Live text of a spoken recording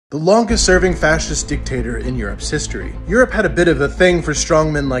The longest-serving fascist dictator in Europe's history. Europe had a bit of a thing for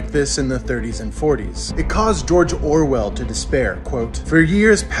strongmen like this in the 30s and 40s. It caused George Orwell to despair, quote, "For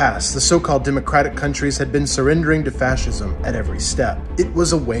years past, the so-called democratic countries had been surrendering to fascism at every step. It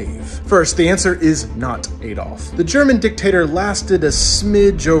was a wave." First, the answer is not Adolf. The German dictator lasted a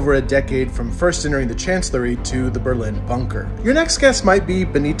smidge over a decade from first entering the chancellery to the Berlin bunker. Your next guess might be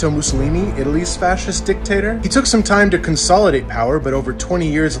Benito Mussolini, Italy's fascist dictator. He took some time to consolidate power, but over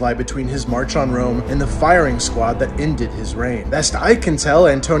 20 years lie between his march on Rome and the firing squad that ended his reign. Best I can tell,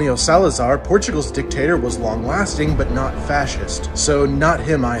 Antonio Salazar, Portugal's dictator, was long-lasting but not fascist, so not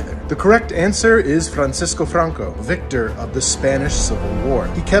him either. The correct answer is Francisco Franco, victor of the Spanish Civil War.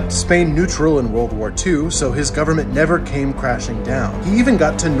 He kept Spain neutral in World War II, so his government never came crashing down. He even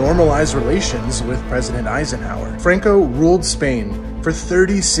got to normalize relations with President Eisenhower. Franco ruled Spain for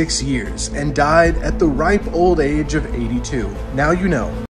 36 years and died at the ripe old age of 82. Now you know.